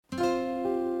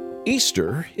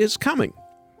Easter is coming.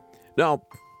 Now,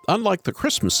 unlike the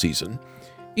Christmas season,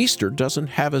 Easter doesn't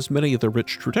have as many of the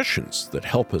rich traditions that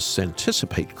help us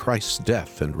anticipate Christ's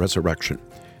death and resurrection,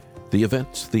 the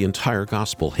event the entire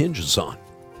gospel hinges on.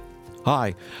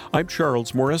 Hi, I'm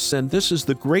Charles Morris, and this is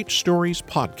the Great Stories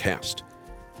Podcast.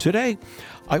 Today,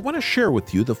 I want to share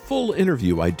with you the full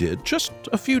interview I did just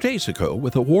a few days ago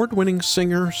with award-winning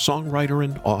singer, songwriter,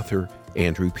 and author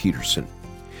Andrew Peterson.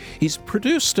 He's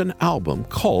produced an album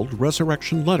called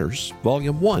Resurrection Letters,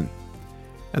 Volume 1,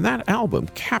 and that album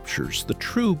captures the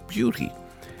true beauty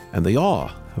and the awe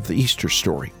of the Easter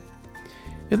story.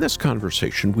 In this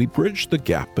conversation, we bridge the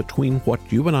gap between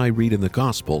what you and I read in the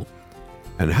Gospel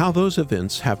and how those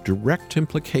events have direct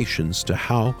implications to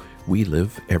how we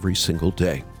live every single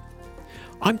day.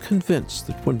 I'm convinced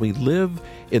that when we live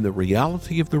in the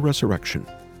reality of the resurrection,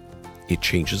 it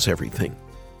changes everything.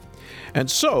 And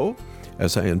so,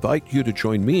 as I invite you to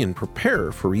join me and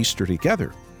prepare for Easter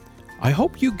together, I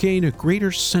hope you gain a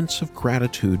greater sense of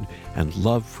gratitude and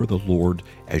love for the Lord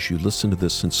as you listen to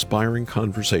this inspiring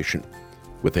conversation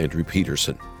with Andrew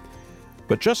Peterson.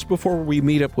 But just before we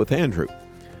meet up with Andrew,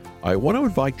 I want to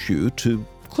invite you to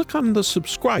click on the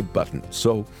subscribe button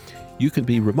so you can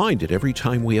be reminded every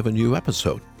time we have a new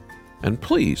episode. And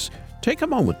please, take a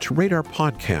moment to rate our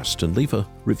podcast and leave a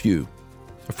review,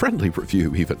 a friendly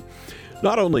review even.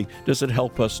 Not only does it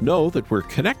help us know that we're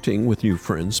connecting with new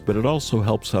friends, but it also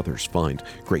helps others find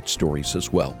great stories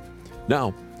as well.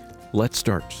 Now, let's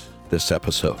start this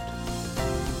episode.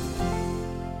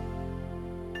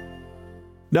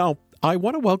 Now, I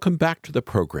want to welcome back to the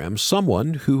program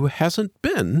someone who hasn't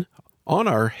been on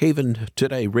our Haven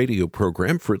Today radio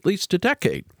program for at least a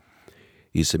decade.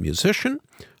 He's a musician,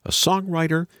 a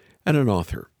songwriter, and an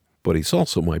author, but he's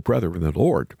also my brother in the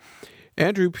Lord.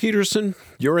 Andrew Peterson,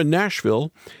 you're in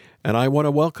Nashville, and I want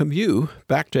to welcome you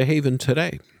back to Haven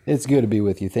Today. It's good to be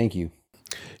with you. Thank you.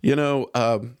 You know,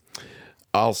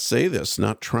 I'll say this,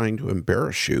 not trying to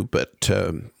embarrass you, but,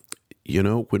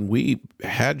 when we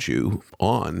had you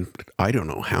on, I don't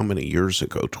know how many years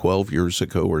ago, 12 years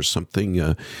ago or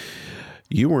something,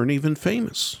 you weren't even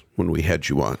famous when we had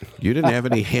you on. You didn't have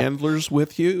any handlers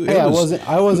with you. I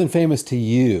wasn't famous to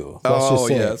you. Let's just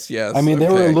say. Yes. I mean,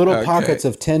 there were little pockets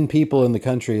of 10 people in the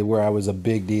country where I was a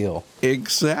big deal.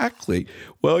 Exactly.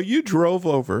 Well, you drove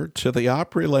over to the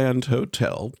Opryland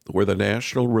Hotel where the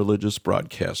National Religious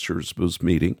Broadcasters was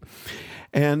meeting.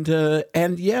 And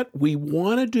yet we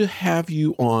wanted to have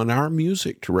you on. Our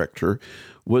music director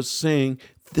was saying,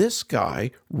 this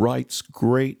guy writes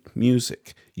great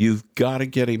music. You've got to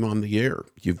get him on the air.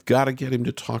 You've got to get him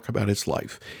to talk about his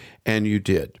life. And you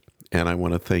did. And I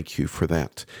want to thank you for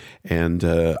that. And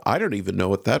I don't even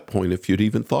know at that point if you'd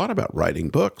even thought about writing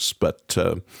books. But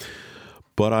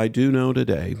I do know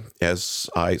today, as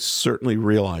I certainly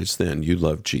realized then, you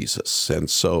love Jesus. And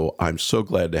so I'm so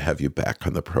glad to have you back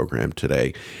on the program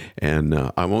today. And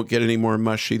I won't get any more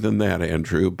mushy than that,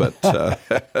 Andrew. But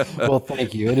well,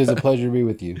 thank you. It is a pleasure to be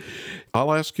with you.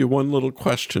 I'll ask you one little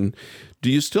question. Do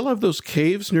you still have those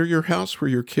caves near your house where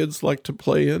your kids like to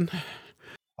play in?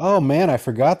 Oh, man, I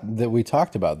forgot that we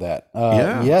talked about that.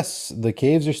 Yeah. Yes, the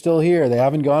caves are still here. They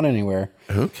haven't gone anywhere.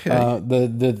 Okay.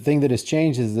 The thing that has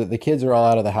changed is that the kids are all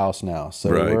out of the house now. So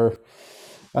right.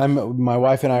 My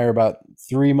wife and I are about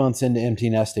 3 months into empty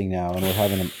nesting now, and we're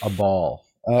having a ball.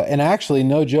 And actually,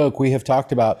 no joke, we have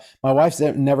talked about, my wife's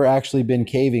never actually been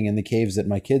caving in the caves that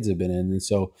my kids have been in. And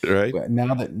so right.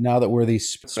 now that we're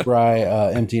these spry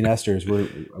empty nesters,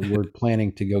 we're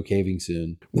planning to go caving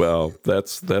soon. Well,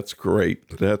 that's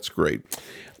great. That's great.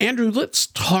 Andrew, let's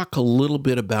talk a little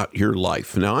bit about your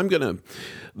life. Now,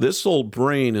 this old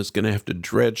brain is going to have to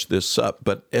dredge this up,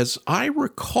 but as I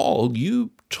recall,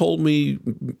 you told me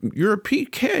you're a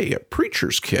PK, a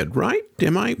preacher's kid, right?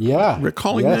 Am I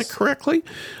recalling that correctly?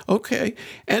 Okay.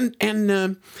 And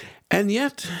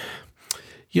yet,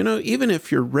 even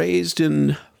if you're raised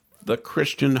in the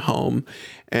Christian home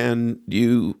and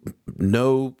you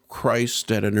know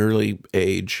Christ at an early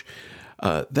age,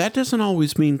 that doesn't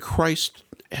always mean Christ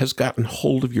has gotten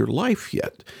hold of your life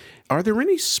yet. Are there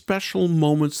any special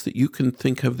moments that you can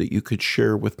think of that you could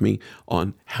share with me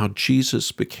on how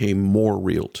Jesus became more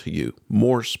real to you,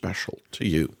 more special to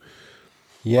you?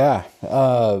 Yeah.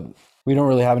 We don't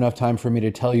really have enough time for me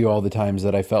to tell you all the times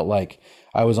that I felt like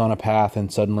I was on a path and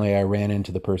suddenly I ran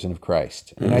into the person of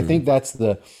Christ. And I think that's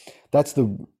the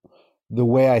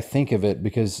way I think of it,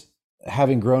 because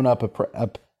having grown up a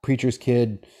preacher's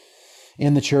kid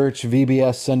in the church,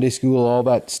 VBS, Sunday school, all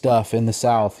that stuff in the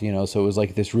South, so it was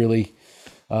like this really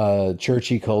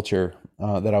churchy culture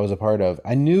that I was a part of.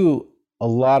 I knew a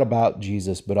lot about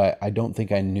Jesus, but I don't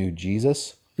think I knew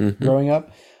Jesus growing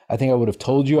up. I think I would have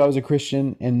told you I was a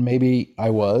Christian, and maybe I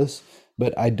was,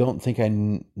 but I don't think I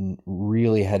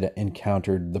really had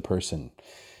encountered the person.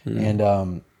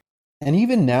 And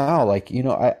even now, like,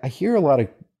 I hear a lot of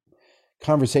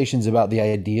conversations about the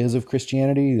ideas of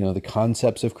Christianity, the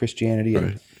concepts of Christianity,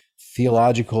 and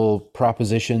theological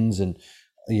propositions, and,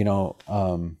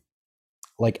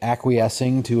 like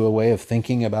acquiescing to a way of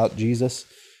thinking about Jesus.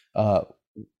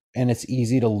 And it's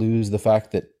easy to lose the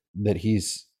fact that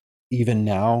he's even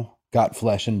now got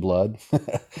flesh and blood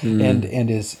and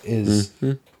is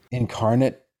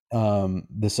incarnate,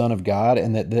 the Son of God,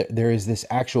 and that there is this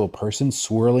actual person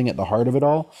swirling at the heart of it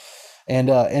all.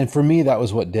 And for me, that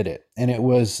was what did it. And it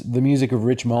was the music of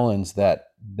Rich Mullins that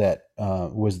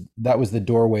was the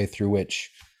doorway through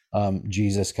which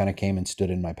Jesus kind of came and stood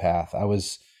in my path. I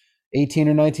was 18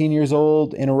 or 19 years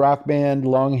old, in a rock band,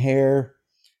 long hair,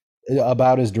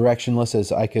 about as directionless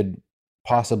as I could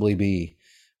possibly be,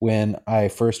 when I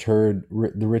first heard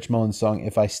the Rich Mullins song,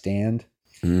 If I Stand.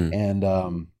 And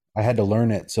I had to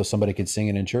learn it so somebody could sing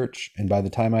it in church. And by the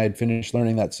time I had finished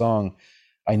learning that song,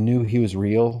 I knew he was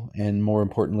real, and more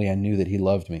importantly, I knew that he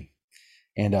loved me.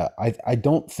 And I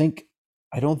don't think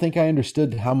I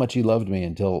understood how much he loved me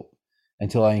until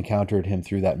I encountered him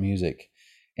through that music.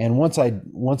 And once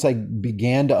I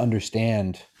began to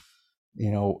understand,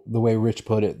 the way Rich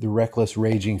put it, the reckless,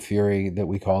 raging fury that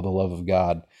we call the love of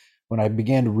God, when I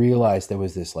began to realize there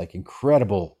was this like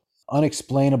incredible,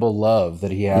 unexplainable love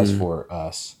that he has for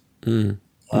us,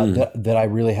 that I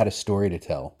really had a story to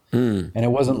tell. And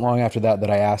it wasn't long after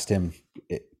that I asked him,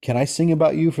 can I sing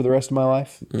about you for the rest of my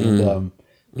life? And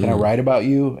can I write about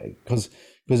you? Because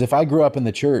if I grew up in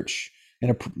the church in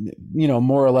a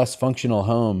more or less functional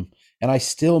home, and I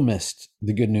still missed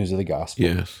the good news of the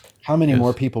gospel, how many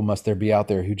more people must there be out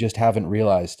there who just haven't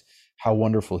realized how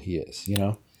wonderful he is,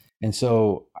 And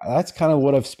so that's kind of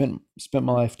what I've spent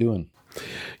my life doing.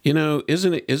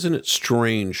 Isn't it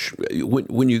strange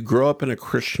when you grow up in a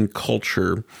Christian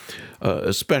culture,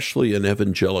 especially an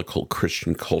evangelical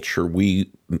Christian culture,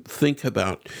 we think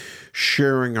about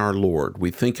sharing our Lord. We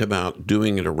think about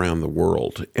doing it around the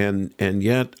world. And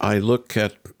yet I look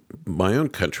at my own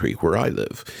country where I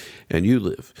live and you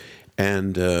live,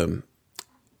 and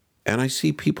I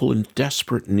see people in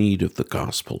desperate need of the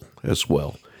gospel as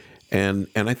well. And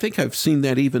I think I've seen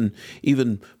that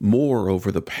even more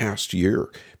over the past year,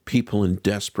 people in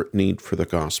desperate need for the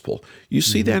gospel. You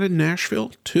see that in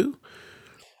Nashville too?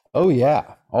 Oh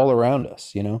yeah, all around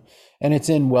us, and it's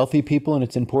in wealthy people and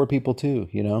it's in poor people too,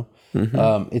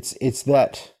 It's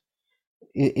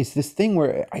this thing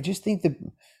where I just think that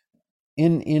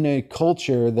in a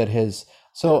culture that has,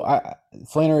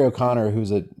 Flannery O'Connor,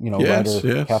 who's a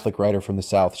writer, Catholic writer from the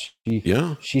South,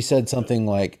 she said something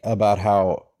like about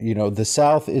how the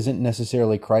South isn't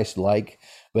necessarily Christ-like,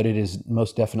 but it is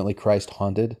most definitely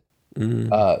Christ-haunted.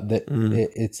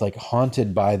 It's like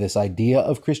haunted by this idea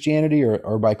of Christianity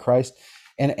or by Christ,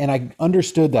 and I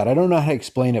understood that. I don't know how to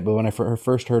explain it, but when I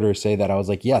first heard her say that, I was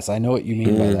like, yes, I know what you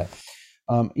mean by that.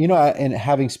 And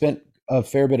having spent a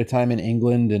fair bit of time in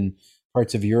England and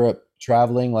parts of Europe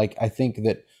traveling, like I think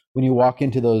that when you walk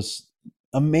into those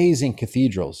amazing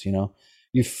cathedrals,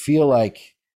 you feel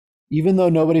like even though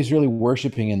nobody's really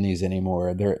worshiping in these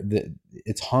anymore,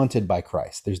 it's haunted by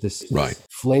Christ. There's this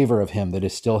flavor of him that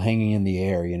is still hanging in the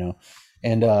air,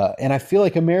 and I feel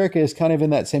like America is kind of in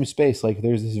that same space. Like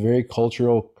there's this very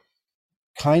cultural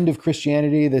kind of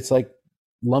Christianity that's like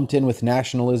lumped in with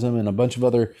nationalism and a bunch of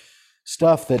other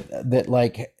stuff that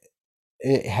like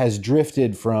it has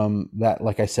drifted from that,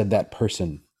 like I said, that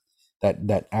person,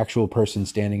 that actual person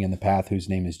standing in the path whose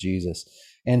name is Jesus.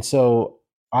 And so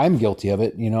I'm guilty of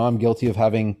it. I'm guilty of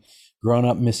having grown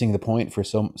up missing the point for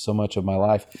so much of my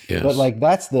life. Yes. But like,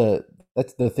 that's the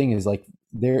thing is like,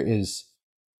 there is,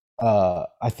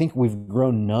 I think we've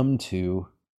grown numb to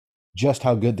just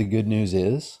how good the good news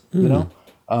is,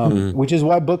 which is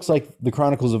why books like the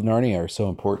Chronicles of Narnia are so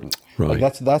important. Right.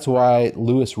 Like that's why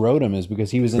Lewis wrote them, is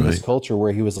because he was in this culture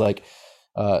where he was like,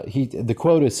 the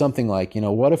quote is something like,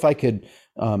 what if I could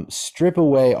strip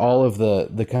away all of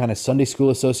the kind of Sunday school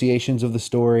associations of the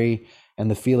story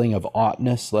and the feeling of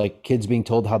oughtness, like kids being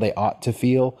told how they ought to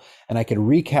feel, and I could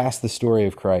recast the story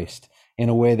of Christ in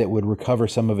a way that would recover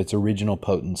some of its original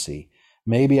potency.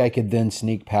 Maybe I could then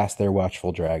sneak past their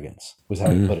watchful dragons, was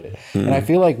how he put it. And I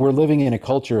feel like we're living in a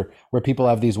culture where people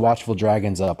have these watchful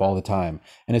dragons up all the time.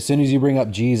 And as soon as you bring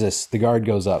up Jesus, the guard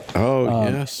goes up. Oh,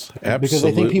 yes, absolutely. Because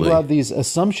I think people have these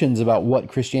assumptions about what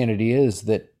Christianity is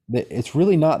that it's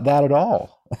really not that at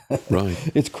all. Right.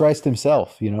 It's Christ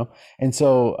himself, And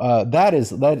so that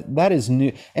is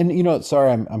new. And,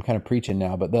 sorry, I'm kind of preaching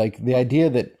now, but like the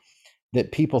idea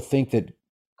that people think that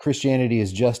Christianity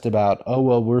is just about, oh,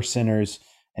 well, we're sinners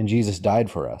and Jesus died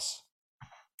for us.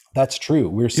 That's true.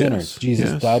 We're sinners. Yes,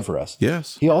 Jesus yes, died for us.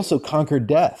 yes, He also conquered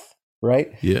death,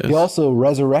 right? yes. He also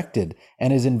resurrected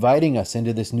and is inviting us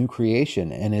into this new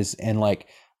creation, and like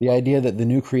the idea that the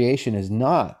new creation is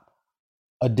not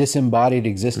a disembodied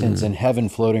existence in heaven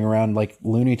floating around like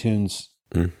Looney Tunes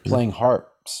playing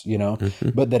harps,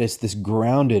 but that it's this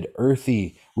grounded,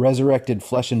 earthy, resurrected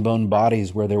flesh and bone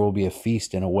bodies where there will be a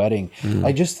feast and a wedding.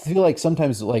 I just feel like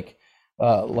sometimes like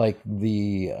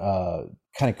the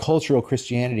kind of cultural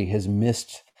Christianity has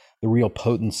missed the real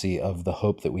potency of the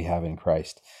hope that we have in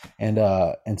Christ.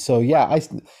 And so, yeah,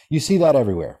 you see that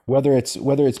everywhere, whether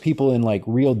it's people in like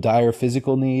real dire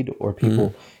physical need or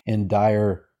people in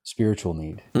dire spiritual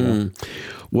need.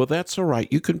 Well, that's all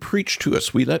right. You can preach to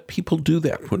us. We let people do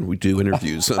that when we do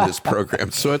interviews on this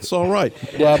program, so it's all right.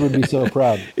 Dad would be so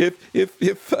proud.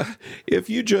 If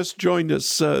you just joined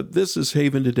us, this is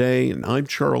Haven Today, and I'm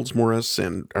Charles Morris,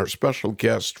 and our special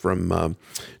guest from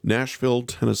Nashville,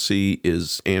 Tennessee,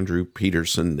 is Andrew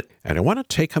Peterson. And I want to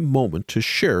take a moment to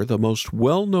share the most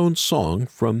well-known song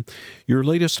from your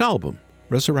latest album,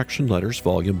 Resurrection Letters,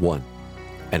 Volume 1,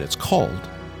 and it's called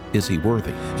Is He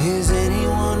Worthy? Is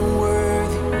anyone worthy?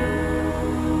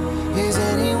 Is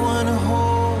anyone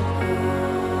whole?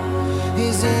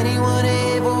 Is anyone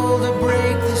able to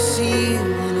break the seal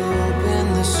and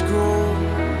open the scroll?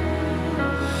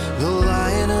 The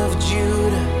Lion of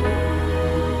Judah,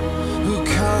 who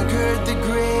conquered the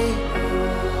grave.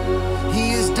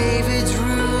 He is David's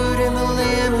root and the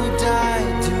Lamb who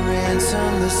died to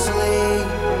ransom the slave.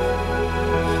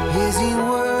 Is he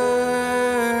worthy?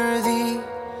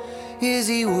 Is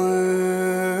he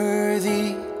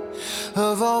worthy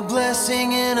of all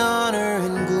blessing and honor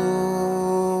and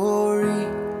glory?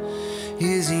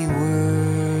 Is he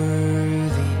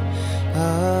worthy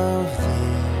of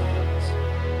this?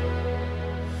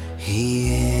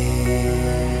 He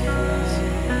is.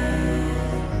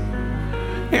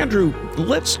 Andrew,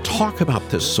 let's talk about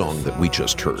this song that we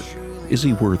just heard. Is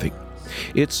He Worthy?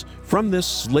 It's from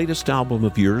this latest album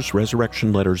of yours,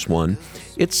 Resurrection Letters 1.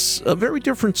 It's a very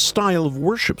different style of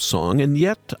worship song, and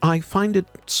yet I find it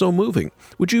so moving.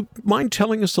 Would you mind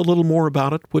telling us a little more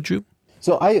about it, would you?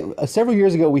 So several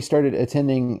years ago, we started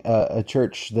attending a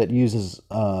church that uses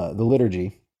the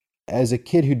liturgy. As a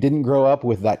kid who didn't grow up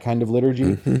with that kind of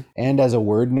liturgy, and as a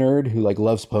word nerd who like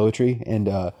loves poetry and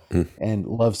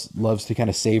loves to kind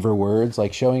of savor words,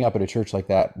 like showing up at a church like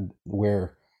that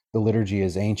where the liturgy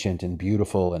is ancient and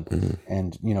beautiful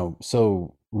and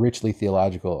so richly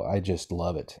theological, I just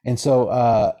love it. And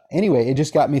so anyway, it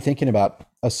just got me thinking about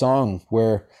a song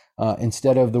where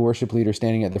instead of the worship leader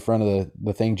standing at the front of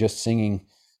the thing just singing,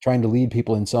 trying to lead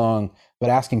people in song, but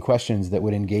asking questions that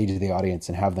would engage the audience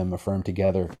and have them affirm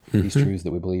together these truths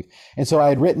that we believe. And so I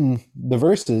had written the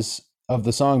verses of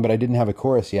the song, but I didn't have a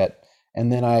chorus yet.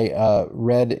 And then I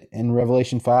read in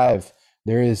Revelation 5,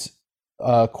 there is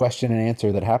a question and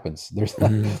answer that happens.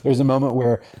 There's a moment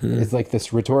where it's like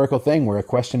this rhetorical thing where a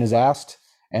question is asked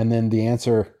and then the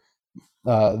answer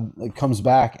comes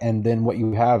back, and then what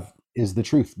you have is the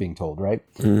truth being told, right?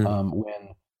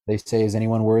 When they say, is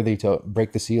anyone worthy to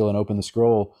break the seal and open the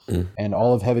scroll? And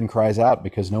all of heaven cries out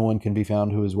because no one can be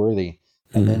found who is worthy.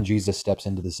 And then Jesus steps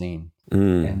into the scene,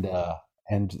 and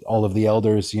all of the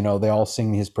elders, they all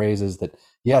sing his praises that,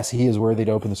 yes, he is worthy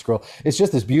to open the scroll. It's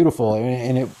just this beautiful,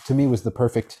 and it to me was the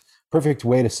perfect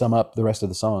way to sum up the rest of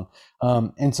the song.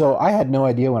 And so I had no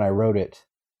idea when I wrote it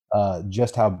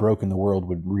just how broken the world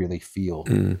would really feel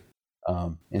in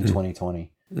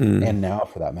 2020 and now,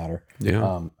 for that matter.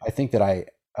 I think that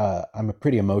I'm a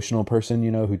pretty emotional person,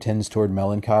 who tends toward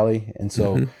melancholy, and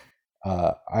so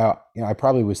I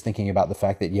probably was thinking about the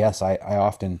fact that yes, I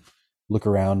often look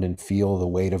around and feel the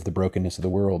weight of the brokenness of the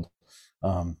world.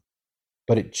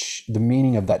 But the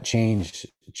meaning of that changed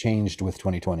with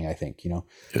 2020, I think,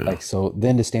 like, so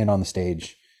then to stand on the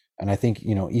stage, and I think,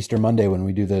 Easter Monday, when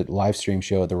we do the live stream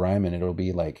show at the Ryman,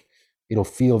 it'll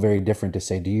feel very different to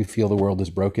say, do you feel the world is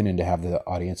broken? And to have the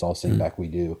audience all sing back, we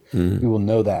do. We will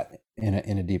know that in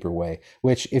a deeper way,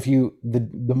 which if you,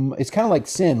 it's kind of like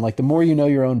sin. Like the more you know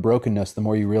your own brokenness, the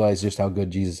more you realize just how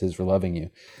good Jesus is for loving you.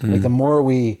 Like the more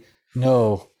we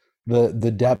know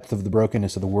the depth of the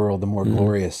brokenness of the world, the more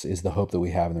glorious is the hope that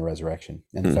we have in the resurrection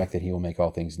and the fact that he will make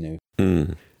all things new.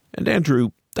 And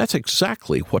Andrew, that's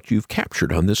exactly what you've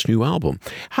captured on this new album.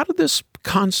 How did this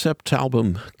concept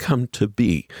album come to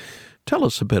be? Tell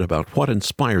us a bit about what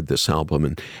inspired this album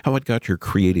and how it got your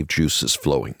creative juices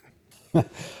flowing.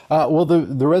 Well,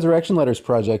 the Resurrection Letters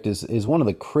project is one of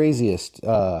the craziest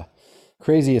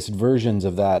versions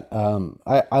of that.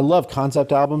 I love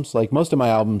concept albums. Like most of my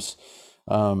albums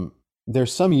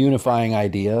there's some unifying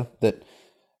idea that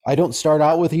I don't start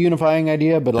out with a unifying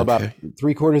idea, but about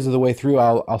 3/4 of the way through,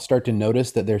 I'll start to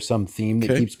notice that there's some theme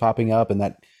that keeps popping up, and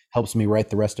that helps me write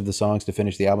the rest of the songs to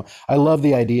finish the album. I love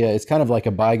the idea. It's kind of like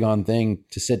a bygone thing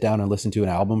to sit down and listen to an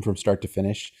album from start to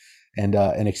finish and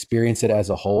experience it as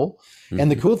a whole.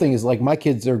 And the cool thing is, like, my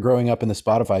kids are growing up in the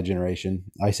Spotify generation.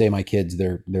 I say my kids,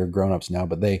 they're grown-ups now,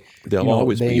 but they'll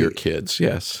always be your kids.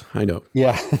 Yes, I know.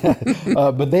 Yeah.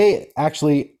 But they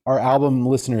actually are album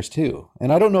listeners too.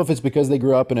 And I don't know if it's because they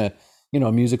grew up in a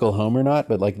musical home or not,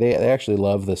 but like they actually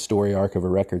love the story arc of a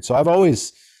record. So I've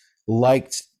always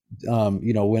liked,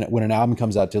 when an album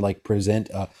comes out, to like present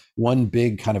one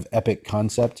big kind of epic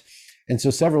concept. And so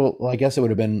I guess it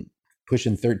would have been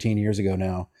pushing 13 years ago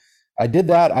now, I did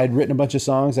that. I'd written a bunch of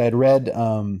songs. I had read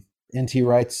N.T.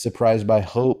 Wright's Surprised by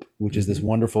Hope, which is this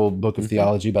wonderful book of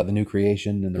theology about the new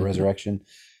creation and the resurrection.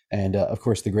 And of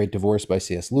course, The Great Divorce by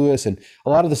C.S. Lewis. And a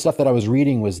lot of the stuff that I was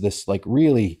reading was this like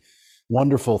really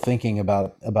wonderful thinking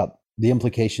about the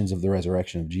implications of the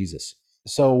resurrection of Jesus.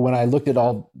 So when I looked at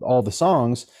all the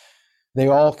songs, they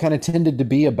all kind of tended to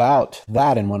be about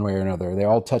that in one way or another. They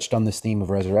all touched on this theme of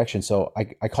resurrection. So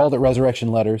I called it Resurrection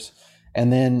Letters. And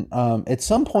then at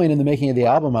some point in the making of the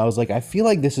album, I was like, I feel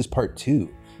like this is part 2.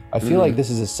 I feel like this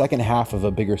is a second half of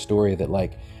a bigger story that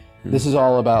like, this is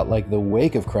all about like the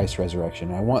wake of Christ's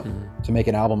resurrection. I want to make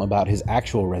an album about his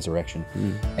actual resurrection.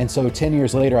 And so 10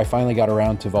 years later, I finally got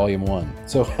around to volume 1.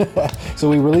 So, so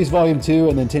we released volume 2,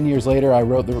 and then 10 years later, I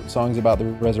wrote the songs about the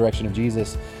resurrection of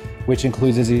Jesus, which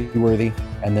includes Is He Worthy?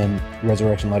 And then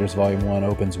Resurrection Letters volume 1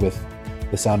 opens with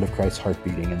the sound of Christ's heart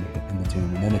beating in the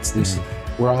tune. And then it's this,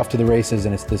 we're off to the races,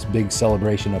 and it's this big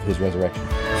celebration of his resurrection.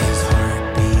 His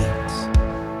heart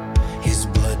beats, his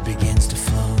blood begins to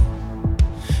flow,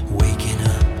 waking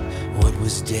up what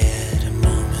was dead a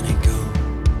moment ago.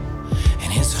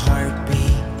 And his heart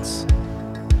beats,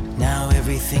 now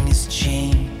everything is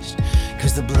changed,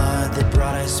 'cause the blood that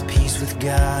brought us peace with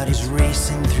God is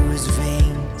racing through his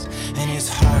veins, and his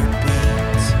heart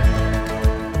beats.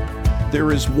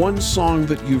 There is one song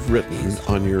that you've written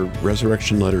on your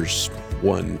Resurrection Letters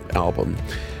 1 album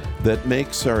that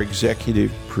makes our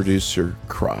executive producer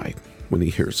cry when he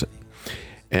hears it.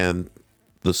 And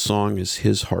the song is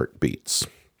His Heart Beats.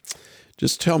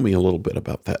 Just tell me a little bit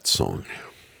about that song.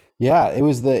 Yeah, it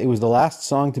was the last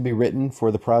song to be written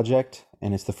for the project,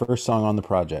 and it's the first song on the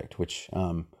project, which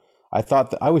I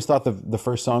always thought the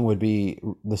first song would be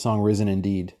the song Risen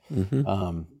Indeed,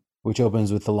 which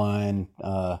opens with the line,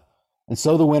 and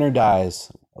so the winter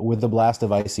dies with the blast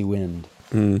of icy wind,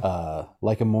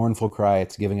 like a mournful cry,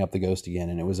 it's giving up the ghost again.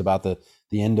 And it was about the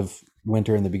end of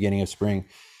winter and the beginning of spring.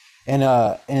 And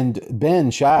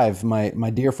Ben Shive, my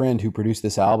dear friend who produced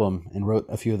this album and wrote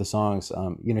a few of the songs,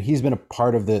 he's been a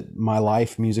part of my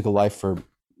musical life for,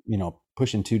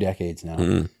 pushing 2 decades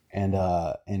now.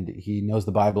 And he knows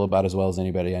the Bible about as well as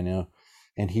anybody I know.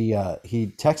 And he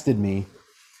texted me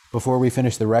before we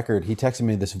finished the record. He texted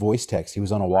me this voice text. He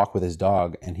was on a walk with his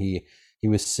dog, and he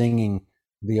was singing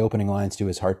the opening lines to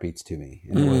His Heartbeats to me.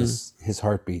 And it was his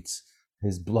heartbeats,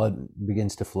 his blood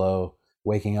begins to flow,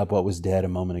 waking up what was dead a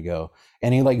moment ago.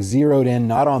 And he like zeroed in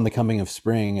not on the coming of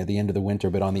spring at the end of the winter,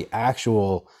 but on the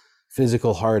actual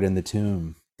physical heart in the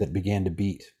tomb that began to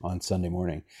beat on Sunday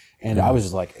morning. And I was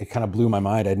just like, it kind of blew my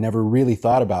mind. I'd never really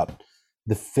thought about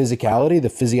the physicality, the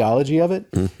physiology of it.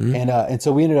 And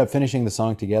so we ended up finishing the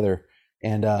song together.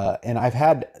 And I've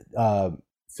had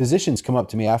physicians come up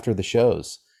to me after the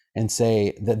shows and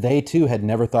say that they too had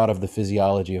never thought of the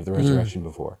physiology of the resurrection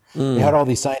before. They had all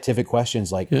these scientific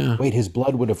questions like, wait, his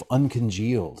blood would have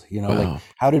uncongealed, like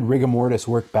how did rigor mortis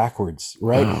work backwards,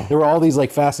 right? There were all these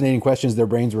like fascinating questions, their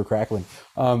brains were crackling.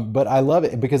 But I love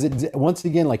it because it, once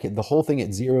again, like the whole thing,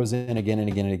 it zeroes in again and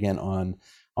again and again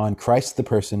on Christ the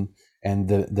person and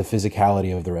the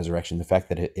physicality of the resurrection, the fact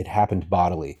that it happened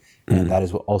bodily. And that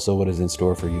is also what is in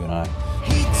store for you and I.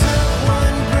 He took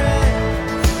one breath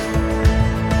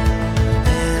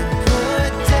and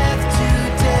put death to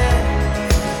death.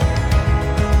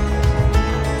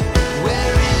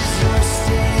 Where is your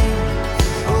sting?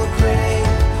 Oh, great,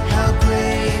 how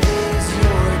great is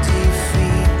your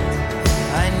defeat.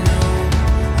 I know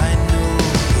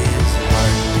his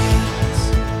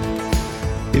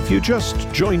heartbeats. If you just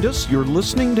joined us, you're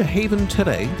listening to Haven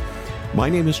Today. My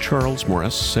name is Charles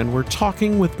Morris, and we're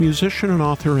talking with musician and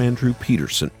author Andrew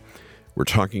Peterson. We're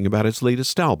talking about his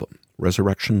latest album,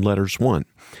 Resurrection Letters 1.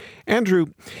 Andrew,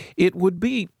 it would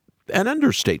be an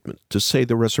understatement to say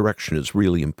the resurrection is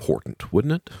really important,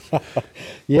 wouldn't it?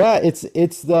 Yeah, it's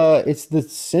the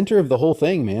center of the whole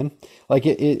thing, man. Like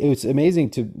it's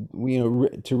amazing to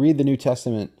read the New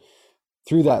Testament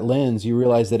through that lens, you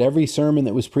realize that every sermon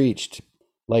that was preached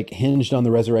like hinged on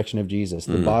the resurrection of Jesus,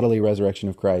 the bodily resurrection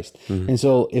of Christ. And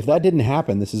so if that didn't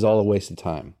happen, this is all a waste of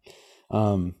time.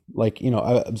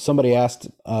 Somebody asked,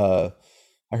 I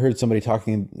heard somebody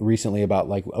talking recently about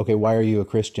like, okay, why are you a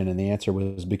Christian? And the answer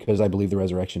was because I believe the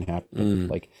resurrection happened.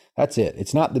 Like, that's it.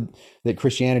 It's not that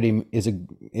Christianity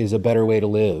is a better way to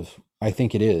live. I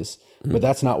think it is, but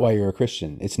that's not why you're a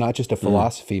Christian. It's not just a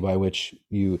philosophy by which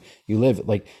you live.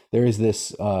 Like, there is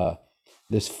this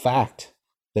fact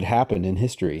that happened in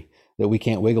history that we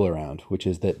can't wiggle around, which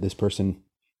is that this person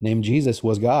named Jesus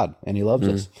was God and he loves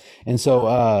us. And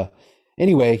so,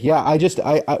 anyway, yeah, I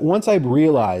once I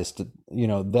realized,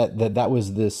 that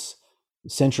was this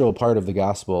central part of the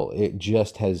gospel, it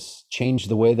just has changed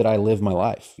the way that I live my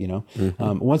life.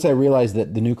 Once I realized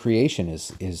that the new creation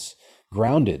is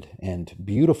grounded and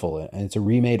beautiful and it's a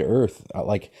remade earth,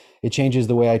 like it changes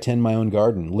the way I tend my own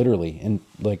garden, literally. And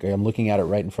like, I'm looking at it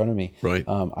right in front of me. Right.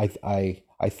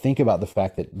 I think about the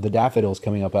fact that the daffodils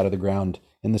coming up out of the ground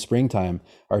in the springtime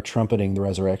are trumpeting the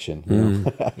resurrection.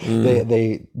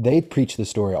 They preach the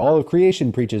story. All of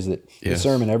creation preaches the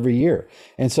sermon every year,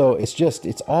 and so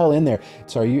it's all in there.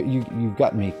 Sorry, you've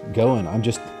got me going.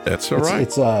 That's all right.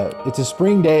 It's a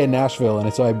spring day in Nashville,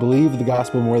 and so I believe the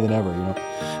gospel more than ever.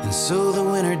 And so the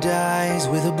winter dies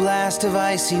with a blast of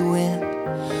icy wind,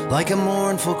 like a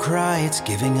mournful cry. It's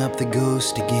giving up the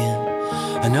ghost again.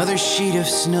 Another sheet of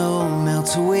snow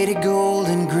melts away to gold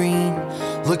and green.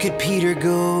 Look at Peter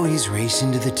go, he's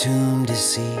racing to the tomb to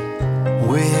see.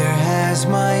 Where has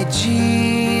my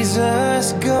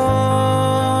Jesus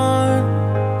gone?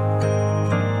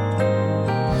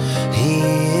 He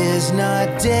is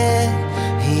not dead,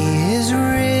 he is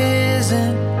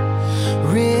risen,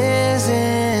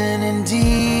 risen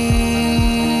indeed.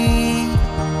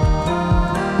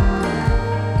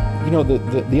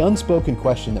 The unspoken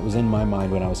question that was in my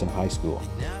mind when I was in high school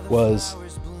was,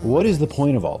 what is the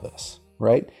point of all this,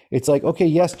 right? It's like, okay,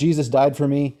 yes, Jesus died for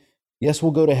me. Yes,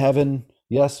 we'll go to heaven.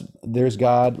 Yes, there's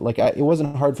God. Like, it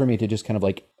wasn't hard for me to just kind of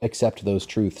like accept those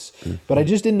truths, but I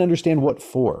just didn't understand what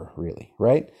for, really,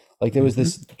 right? Like, there was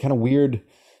this kind of weird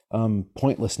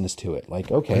pointlessness to it.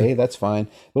 Like, okay, that's fine.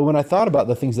 But when I thought about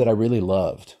the things that I really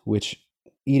loved, which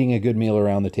eating a good meal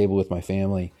around the table with my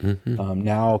family,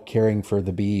 now caring for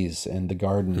the bees and the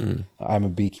garden. I'm a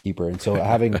beekeeper. And so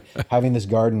having this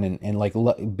garden and like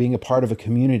being a part of a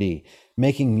community,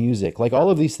 making music, like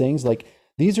all of these things, like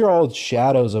these are all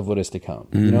shadows of what is to come,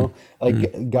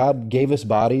 God gave us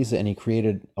bodies and he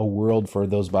created a world for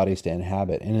those bodies to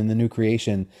inhabit. And in the new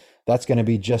creation, that's going to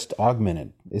be just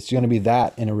augmented. It's going to be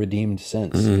that in a redeemed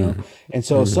sense, And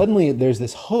so suddenly there's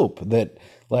this hope that,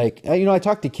 like, I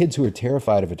talk to kids who are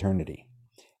terrified of eternity,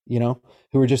 who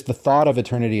are just, the thought of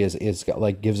eternity is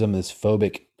like gives them this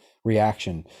phobic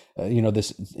reaction,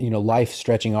 life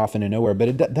stretching off into nowhere.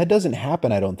 But that doesn't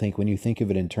happen, I don't think, when you think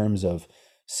of it in terms of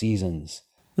seasons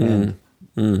and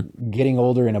getting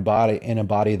older in a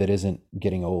body that isn't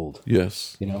getting old.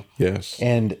 Yes. Yes.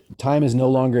 And time is no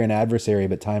longer an adversary,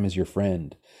 but time is your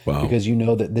friend. Wow. Because you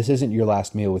know that this isn't your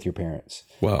last meal with your parents.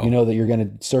 Wow. You know that you're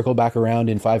going to circle back around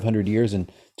in 500 years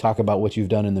and talk about what you've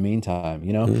done in the meantime,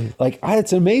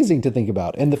 it's amazing to think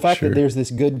about. And the fact that there's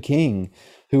this good king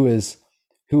who is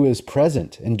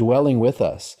present and dwelling with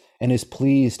us and is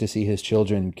pleased to see his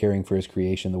children caring for his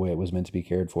creation the way it was meant to be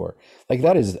cared for. Like,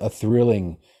 that is a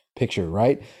thrilling picture,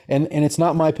 right? And it's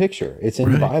not my picture. It's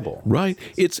in the Bible. Right.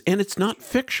 It's not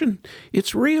fiction.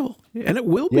 It's real. And it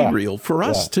will be real for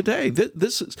us today.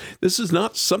 This is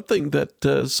not something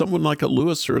that someone like a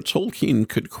Lewis or a Tolkien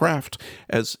could craft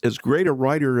as great a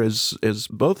writer as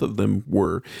both of them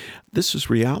were. This is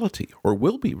reality, or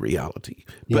will be reality.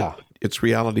 But it's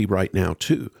reality right now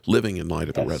too, living in light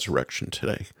of the resurrection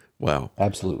today. Wow.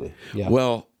 Absolutely. Yeah.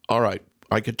 Well, all right.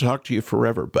 I could talk to you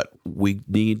forever, but we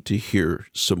need to hear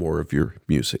some more of your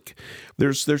music.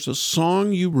 There's a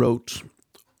song you wrote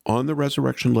on the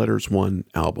Resurrection Letters 1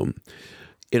 album,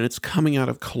 and it's coming out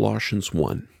of Colossians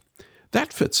 1.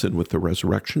 That fits in with the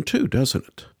resurrection too, doesn't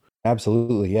it?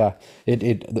 Absolutely, yeah.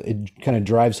 It kind of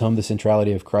drives home the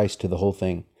centrality of Christ to the whole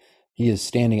thing. He is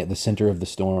standing at the center of the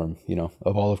storm,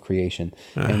 of all of creation,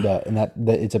 and that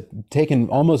it's taken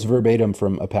almost verbatim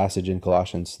from a passage in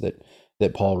Colossians that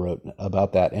Paul wrote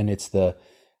about that. And it's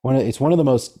one of the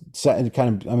most I'm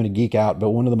going to geek out,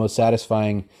 but one of the most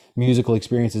satisfying musical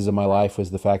experiences of my life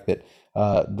was the fact that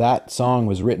that song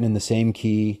was written in the same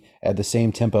key at the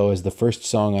same tempo as the first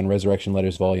song on Resurrection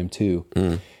Letters Volume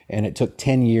 2. And it took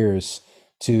 10 years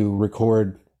to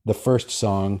record the first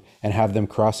song and have them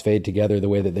crossfade together the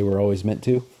way that they were always meant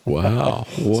to. Wow.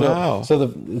 Wow. So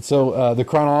the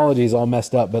chronology is all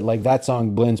messed up, but like that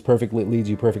song blends perfectly, leads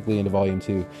you perfectly into volume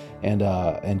 2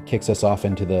 and kicks us off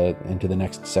into the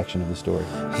next section of the story.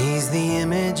 He's the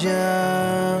image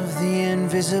of the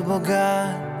invisible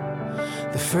God,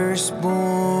 the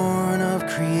firstborn of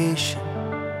creation.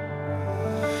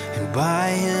 And by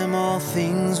him all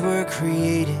things were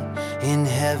created in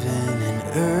heaven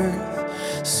and earth,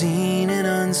 seen and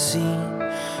unseen,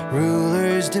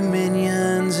 rulers,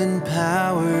 dominions, and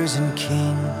powers and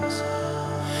kings.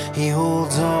 He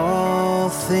holds all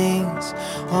things,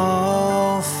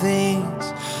 all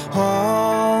things,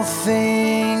 all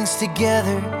things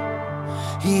together.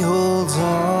 He holds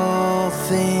all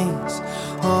things,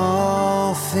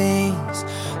 all things,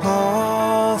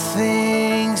 all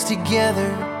things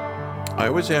together. I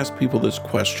always ask people this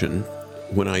question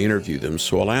when I interview them,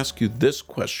 so I'll ask you this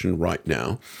question right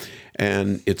now.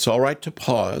 And it's all right to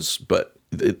pause, but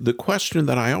the question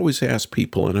that I always ask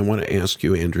people, and I want to ask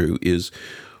you, Andrew, is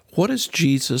what does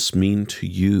Jesus mean to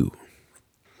you?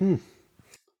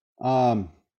 I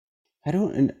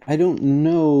don't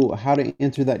know how to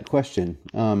answer that question.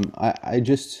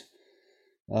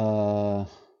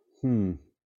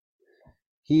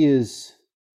 He is.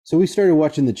 So we started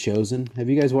watching The Chosen. Have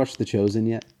you guys watched The Chosen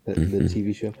yet? The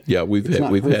TV show? Yeah, we've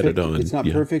had it on. It's not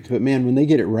perfect, but man, when they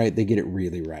get it right, they get it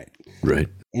really right. Right.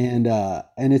 And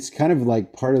it's kind of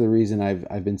like part of the reason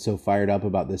I've been so fired up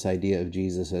about this idea of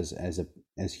Jesus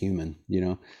as human. You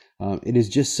know, it is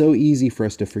just so easy for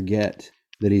us to forget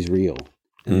that he's real,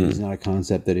 and he's not a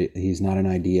concept, that he's not an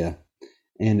idea.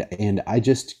 And I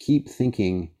just keep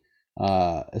thinking,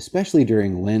 especially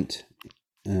during Lent,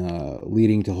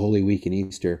 leading to Holy Week and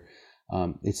Easter,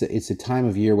 it's a time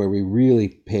of year where we really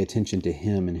pay attention to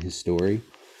him and his story,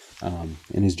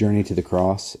 and his journey to the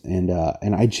cross, and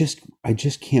I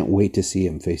just can't wait to see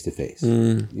him face to face.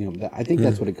 You know, I think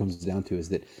that's what it comes down to, is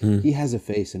that he has a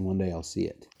face, and one day I'll see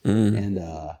it. And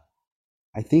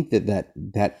I think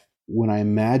that when I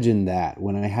imagine that,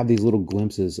 when I have these little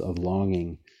glimpses of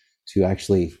longing to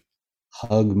actually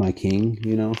hug my King,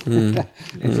 you know, and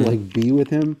to like be with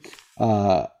him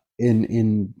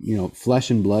in you know,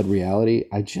 flesh and blood reality,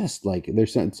 I just like,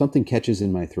 there's something catches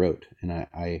in my throat, and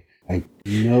I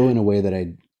know in a way that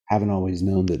I haven't always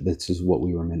known that this is what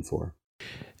we were meant for.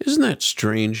 Isn't that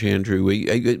strange,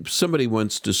 Andrew? Somebody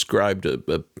once described,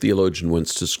 a theologian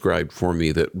once described for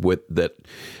me that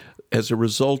as a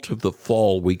result of the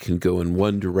fall, we can go in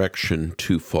one direction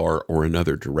too far or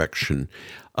another direction.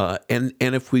 And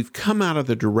if we've come out of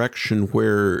the direction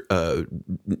where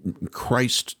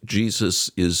Christ Jesus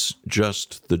is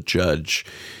just the judge,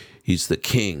 he's the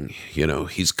king, you know,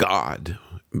 he's God,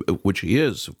 which he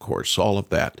is, of course, all of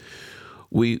that,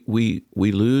 we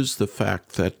lose the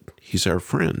fact that he's our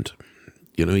friend.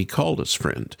 You know, he called us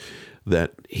friend,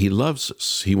 that he loves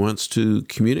us. He wants to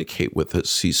communicate with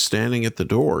us. He's standing at the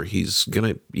door. He's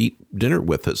going to eat dinner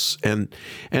with us. And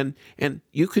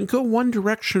you can go one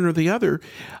direction or the other.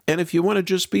 And if you want to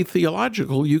just be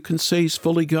theological, you can say he's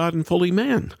fully God and fully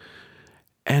man.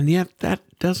 And yet that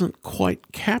doesn't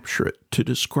quite capture it to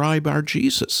describe our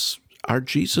Jesus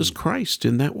Christ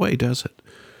in that way, does it?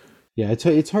 Yeah,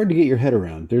 it's hard to get your head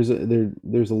around. There's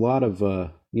a lot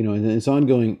of you know, and it's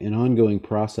an ongoing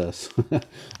process.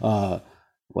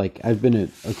 Like I've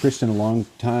been a Christian a long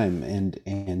time,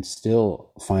 and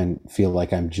still feel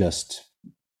like I'm just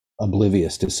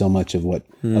oblivious to so much of of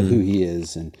who he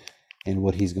is and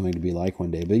what he's going to be like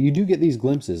one day. But you do get these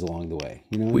glimpses along the way.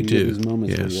 You know, you get these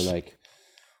moments where you're like,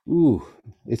 "Ooh,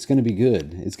 it's going to be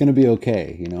good. It's going to be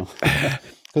okay." You know,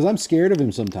 because I'm scared of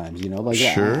him sometimes. You know, like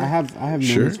sure. I have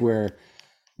moments where,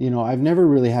 you know, I've never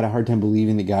really had a hard time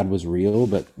believing that God was real,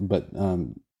 but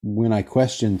when I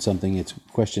question something, it's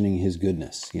questioning his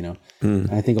goodness, you know. And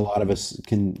I think a lot of us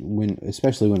can,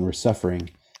 especially when we're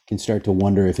suffering, can start to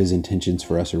wonder if his intentions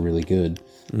for us are really good.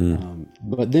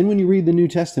 But then when you read the New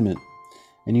Testament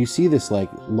and you see this like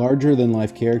larger than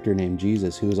life character named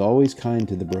Jesus, who is always kind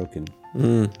to the broken,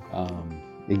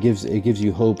 it gives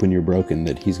you hope when you're broken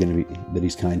that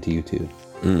he's kind to you too.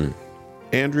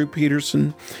 Andrew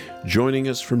Peterson joining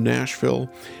us from Nashville.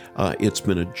 It's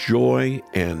been a joy,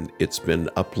 and it's been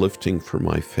uplifting for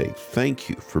my faith. Thank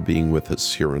you for being with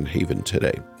us here in Haven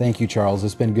today. Thank you, Charles.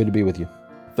 It's been good to be with you.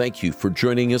 Thank you for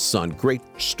joining us on Great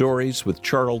Stories with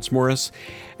Charles Morris.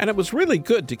 And it was really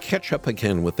good to catch up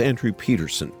again with Andrew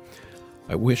Peterson.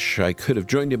 I wish I could have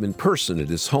joined him in person at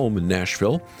his home in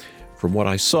Nashville. From what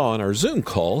I saw on our Zoom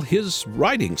call, his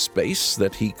writing space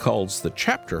that he calls the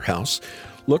Chapter House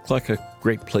looked like a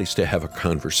great place to have a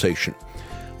conversation.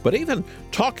 But even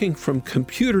talking from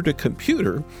computer to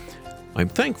computer, I'm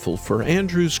thankful for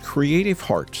Andrew's creative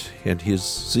heart and his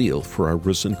zeal for our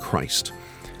risen Christ.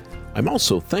 I'm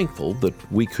also thankful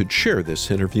that we could share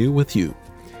this interview with you.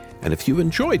 And if you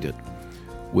enjoyed it,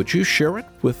 would you share it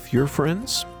with your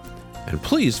friends? And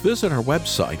please visit our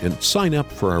website and sign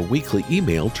up for our weekly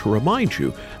email to remind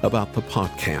you about the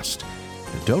podcast.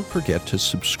 And don't forget to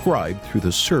subscribe through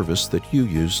the service that you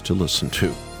use to listen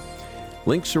to.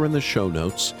 Links are in the show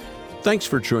notes. Thanks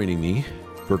for joining me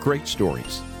for Great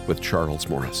Stories with Charles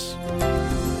Morris.